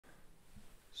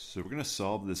So we're going to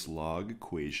solve this log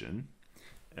equation,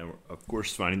 and we're, of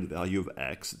course, finding the value of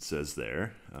x, it says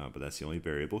there, but that's the only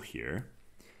variable here.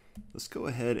 Let's go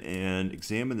ahead and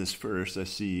examine this first. I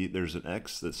see there's an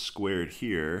x that's squared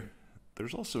here.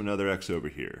 There's also another x over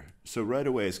here. So right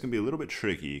away, it's going to be a little bit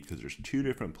tricky because there's two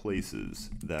different places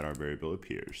that our variable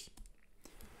appears.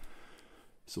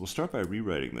 So we'll start by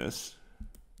rewriting this.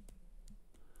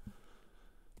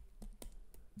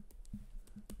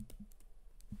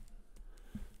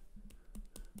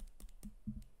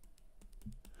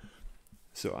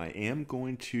 So I am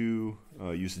going to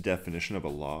use the definition of a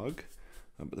log,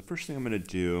 but the first thing I'm going to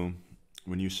do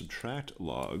when you subtract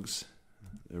logs,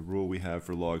 a rule we have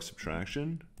for log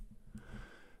subtraction,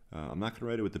 I'm not going to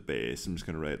write it with the base. I'm just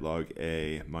going to write log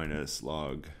A minus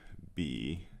log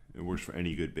B. It works for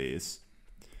any good base.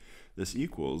 This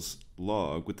equals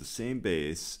log with the same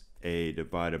base A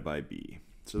divided by B.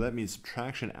 So that means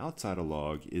subtraction outside a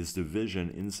log is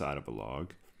division inside of a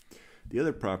log. The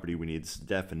other property we need is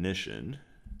definition.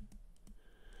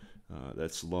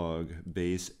 That's log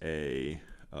base A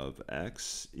of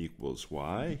x equals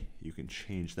y. You can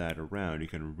change that around. You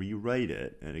can rewrite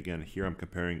it. And again, here I'm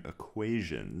comparing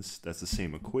equations. That's the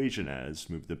same equation as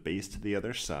move the base to the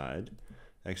other side.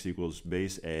 X equals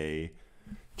base A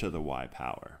to the y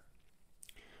power.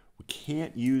 We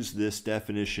can't use this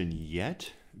definition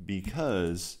yet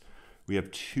because we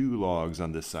have two logs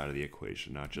on this side of the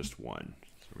equation, not just one.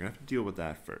 So we're going to have to deal with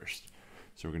that first.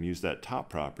 So we're going to use that top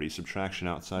property. Subtraction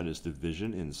outside is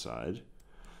division inside.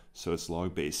 So it's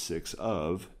log base 6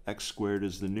 of x squared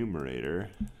is the numerator,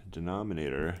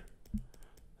 denominator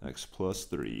x plus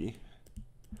 3.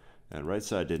 And right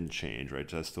side didn't change, right?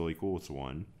 So that's still equal to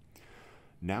 1.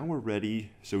 Now we're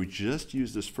ready. So we just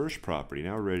used this first property.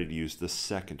 Now we're ready to use the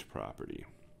second property.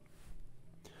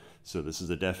 So this is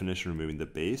the definition, removing the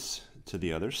base to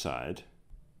the other side.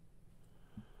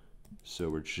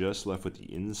 So we're just left with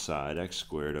the inside, x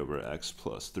squared over x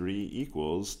plus 3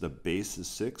 equals, the base is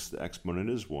 6, the exponent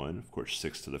is 1. Of course,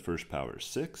 6 to the first power is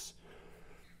 6.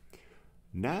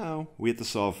 Now we have to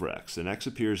solve for x, and x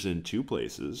appears in two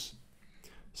places.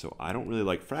 So I don't really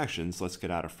like fractions. Let's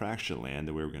get out of fraction land.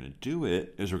 The way we're going to do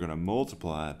it is we're going to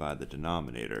multiply by the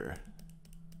denominator,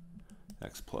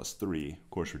 x plus 3. Of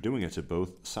course, we're doing it to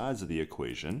both sides of the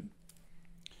equation.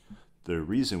 The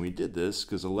reason we did this,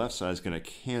 because the left side is going to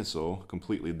cancel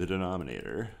completely the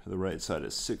denominator. The right side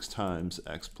is 6 times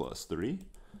x plus 3.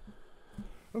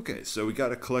 Okay, so we got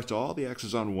to collect all the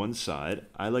x's on one side.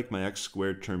 I like my x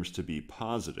squared terms to be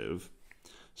positive,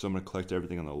 so I'm going to collect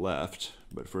everything on the left.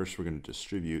 But first we're going to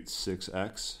distribute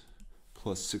 6x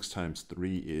plus 6 times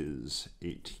 3 is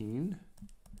 18.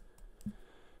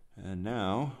 And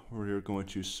now we're going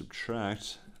to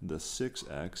subtract the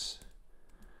 6x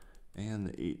and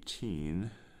the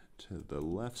 18 to the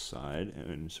left side,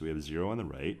 and so we have 0 on the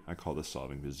right. I call this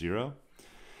solving to 0.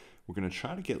 We're going to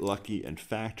try to get lucky and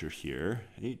factor here.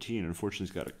 18, unfortunately,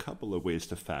 has got a couple of ways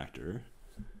to factor.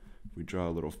 If we draw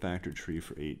a little factor tree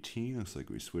for 18, looks like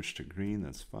we switch to green,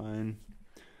 that's fine.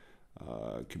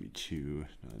 It could be 2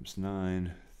 times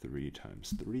 9, 3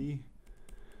 times 3.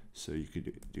 So you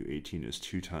could do 18 as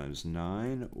 2 times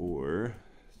 9, or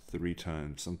 3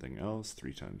 times something else,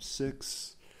 3 times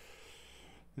 6.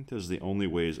 I think those are the only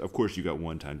ways. Of course, you got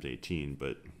 1 times 18,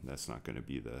 but that's not going to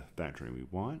be the factoring we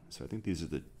want. So I think these are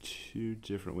the two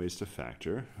different ways to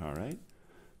factor. All right,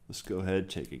 let's go ahead and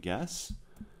take a guess.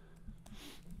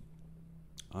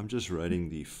 I'm just writing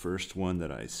the first one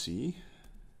that I see,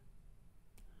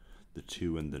 the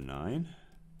 2 and the 9.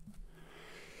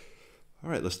 All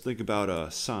right, let's think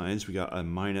about signs. We got a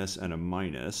minus and a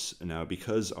minus. And now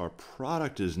because our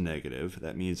product is negative,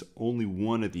 that means only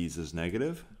one of these is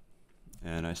negative.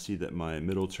 And I see that my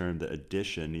middle term, the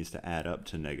addition, needs to add up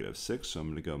to -6. So I'm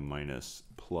going to go minus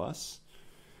plus.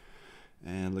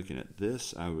 And looking at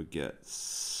this, I would get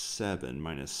 7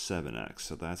 minus 7x.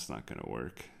 So that's not going to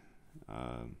work.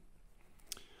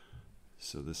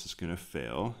 So this is going to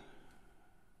fail,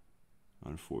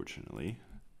 unfortunately.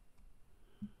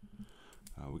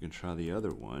 We can try the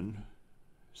other one.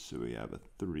 So we have a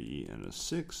 3 and a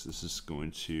 6. This is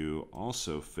going to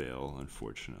also fail,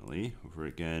 unfortunately. For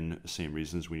again, the same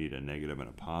reasons, we need a negative and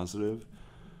a positive.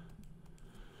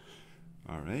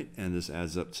 All right, and this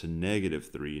adds up to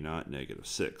 -3, not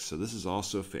 -6. So this is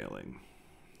also failing.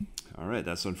 All right,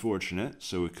 that's unfortunate.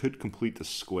 So we could complete the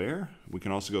square. We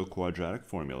can also go quadratic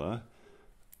formula.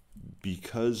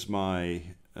 Because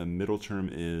my middle term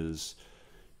is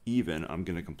even, I'm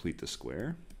going to complete the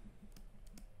square.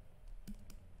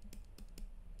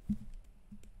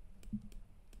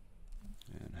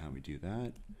 And how we do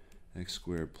that, x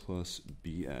squared plus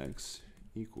bx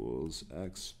equals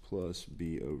x plus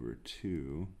b over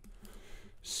 2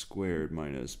 squared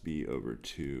minus b over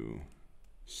 2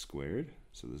 squared.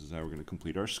 So this is how we're going to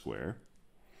complete our square.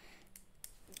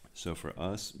 So for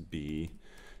us, b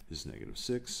is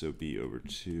 -6, so b over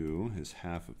 2 is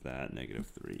half of that,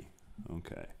 -3.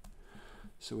 Okay,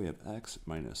 so we have x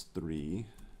minus 3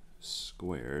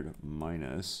 squared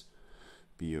minus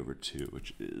b over 2,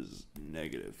 which is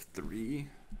 -3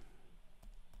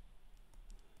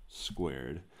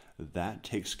 squared. That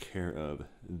takes care of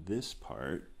this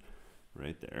part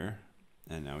right there.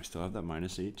 And now we still have that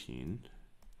 -18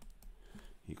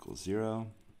 equals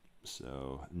 0.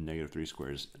 So -3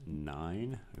 squared is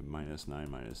 9. -9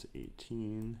 minus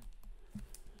 18.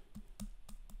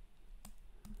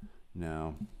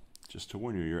 Now, just to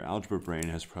warn you, your algebra brain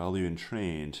has probably been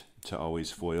trained to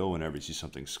always FOIL whenever you see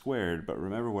something squared, but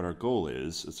remember what our goal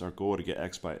is. It's our goal to get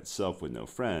x by itself with no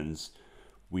friends.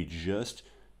 We just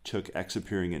took x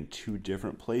appearing in 2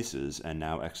 different places, and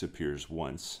now x appears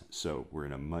once. So we're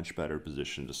in a much better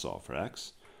position to solve for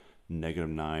x.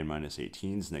 -9 minus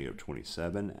 18 is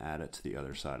 -27. Add it to the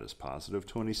other side as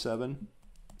 +27.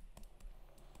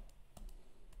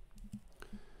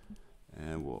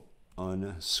 And we'll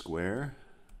unsquare,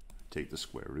 take the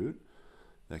square root.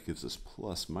 That gives us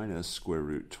plus minus square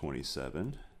root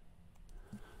 27.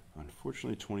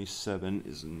 Unfortunately, 27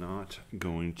 is not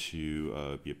going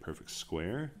to be a perfect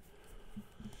square.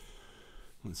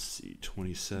 Let's see,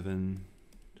 27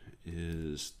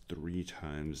 is 3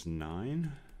 times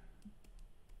 9,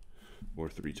 or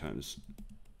 3 times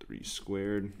 3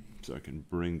 squared. So I can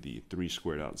bring the 3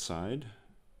 squared outside.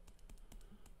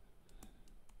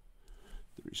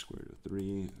 3 squared of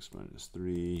 3, x minus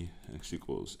 3, x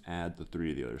equals, add the 3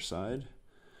 to the other side.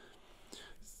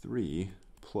 3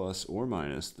 plus or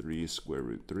minus 3 square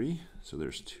root 3. So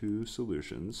there's 2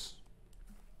 solutions.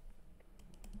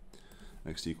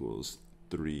 X equals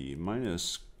 3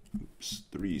 minus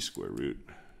 3 square root,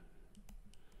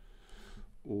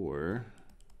 or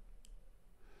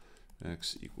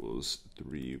x equals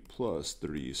 3 plus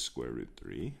 3 square root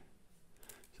 3.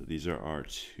 So these are our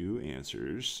 2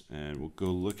 answers, and we'll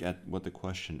go look at what the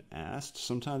question asked.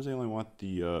 Sometimes they only want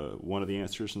the one of the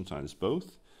answers, sometimes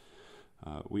both.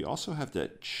 We also have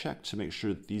to check to make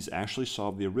sure that these actually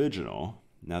solve the original.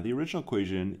 Now the original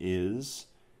equation is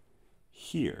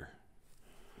here.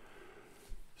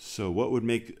 So what would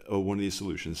make one of these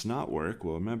solutions not work?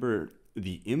 Well, remember,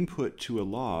 the input to a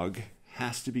log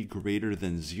has to be greater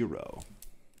than 0.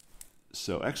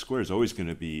 So x squared is always going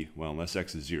to be, well, unless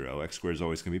x is 0, x squared is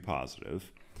always going to be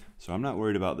positive. So I'm not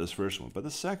worried about this first one. But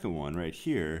the second one right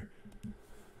here,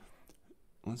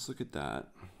 let's look at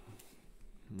that.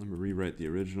 Let me rewrite the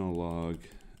original log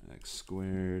x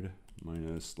squared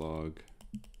minus log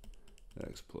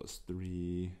x plus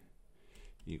 3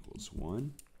 equals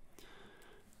 1.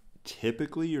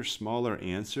 Typically, your smaller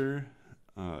answer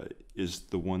is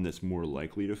the one that's more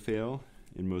likely to fail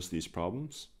in most of these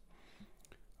problems.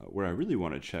 Where I really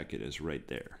want to check it is right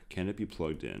there. Can it be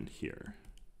plugged in here?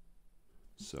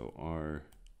 So our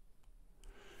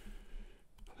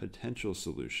potential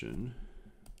solution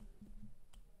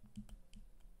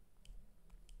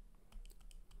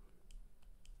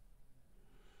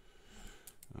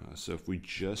so if we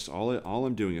just, all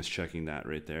I'm doing is checking that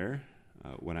right there.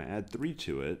 When I add 3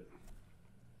 to it,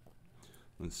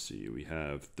 let's see, we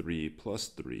have 3 plus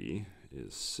 3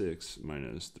 is 6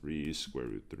 minus 3 square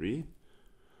root 3.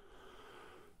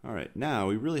 All right, now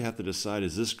we really have to decide,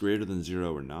 is this greater than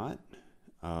 0 or not?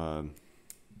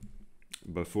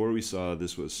 Before we saw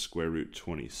this was square root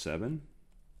 27.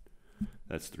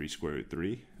 That's 3 square root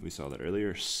 3. We saw that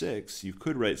earlier. 6, you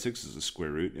could write 6 as a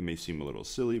square root. It may seem a little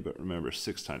silly, but remember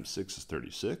 6 times 6 is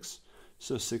 36.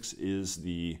 So 6 is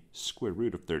the square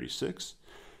root of 36.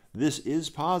 This is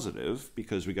positive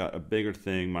because we got a bigger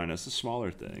thing minus a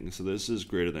smaller thing. So this is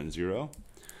greater than 0.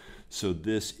 So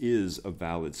this is a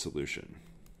valid solution.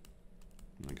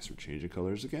 I guess we're changing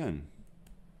colors again.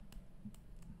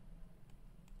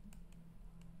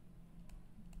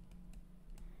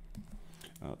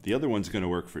 The other one's going to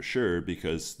work for sure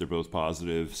because they're both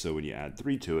positive, so when you add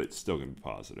 3 to it, it's still going to be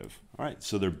positive. All right,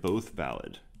 so they're both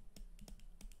valid.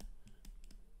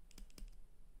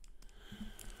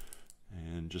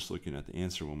 And just looking at the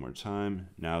answer one more time.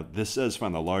 Now, this says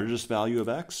find the largest value of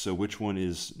x, so which one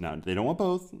is, now they don't want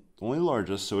both, only the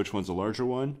largest, so which one's the larger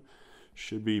one?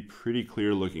 Should be pretty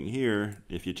clear looking here.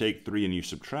 If you take 3 and you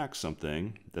subtract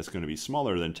something, that's going to be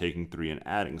smaller than taking 3 and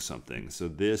adding something. So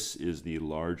this is the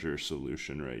larger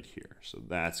solution right here. So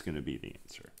that's going to be the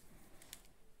answer.